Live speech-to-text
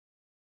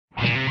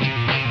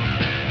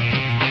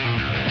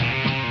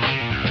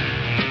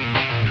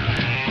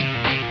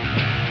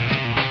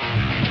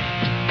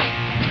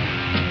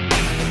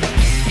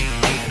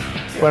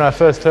When I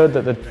first heard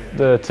that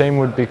the team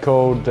would be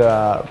called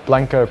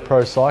Blanco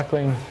Pro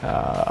Cycling,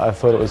 I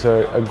thought it was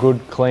a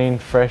good, clean,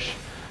 fresh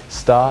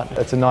start.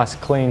 It's a nice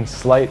clean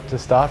slate to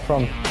start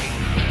from.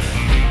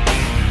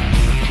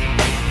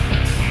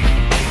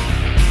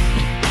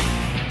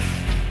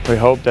 We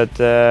hope that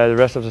the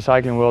rest of the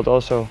cycling world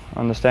also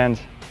understands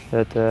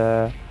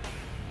that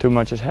too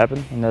much has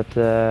happened and that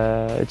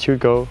it should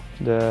go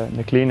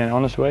the clean and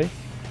honest way.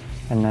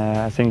 And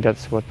I think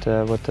that's what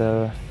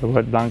the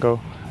word Blanco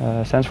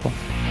stands for.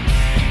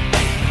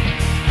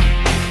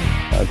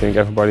 I think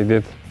everybody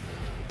did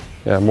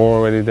more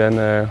already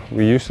than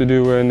we used to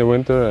do in the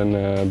winter,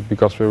 and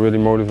because we're really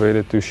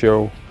motivated to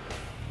show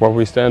what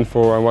we stand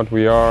for and what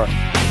we are. I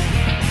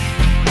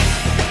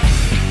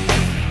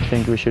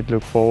think we should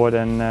look forward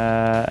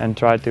and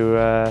try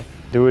to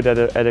do it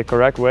at a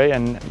correct way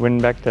and win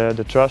back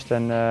the trust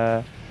and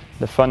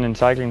the fun in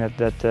cycling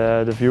that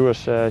the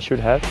viewers should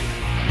have.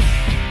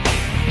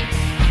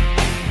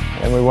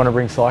 And we want to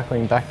bring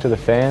cycling back to the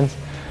fans,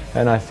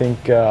 and I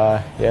think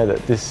that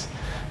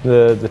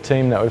the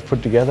team that we've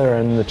put together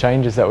and the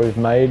changes that we've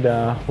made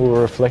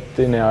will reflect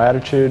in our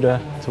attitude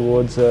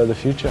towards the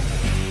future.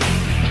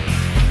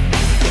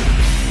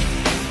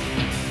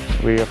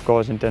 We of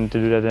course intend to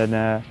do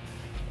that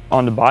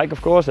on the bike,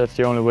 of course. That's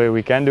the only way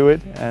we can do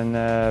it, and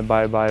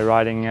by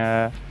riding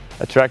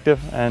attractive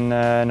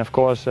and of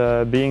course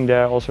being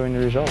there also in the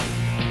result.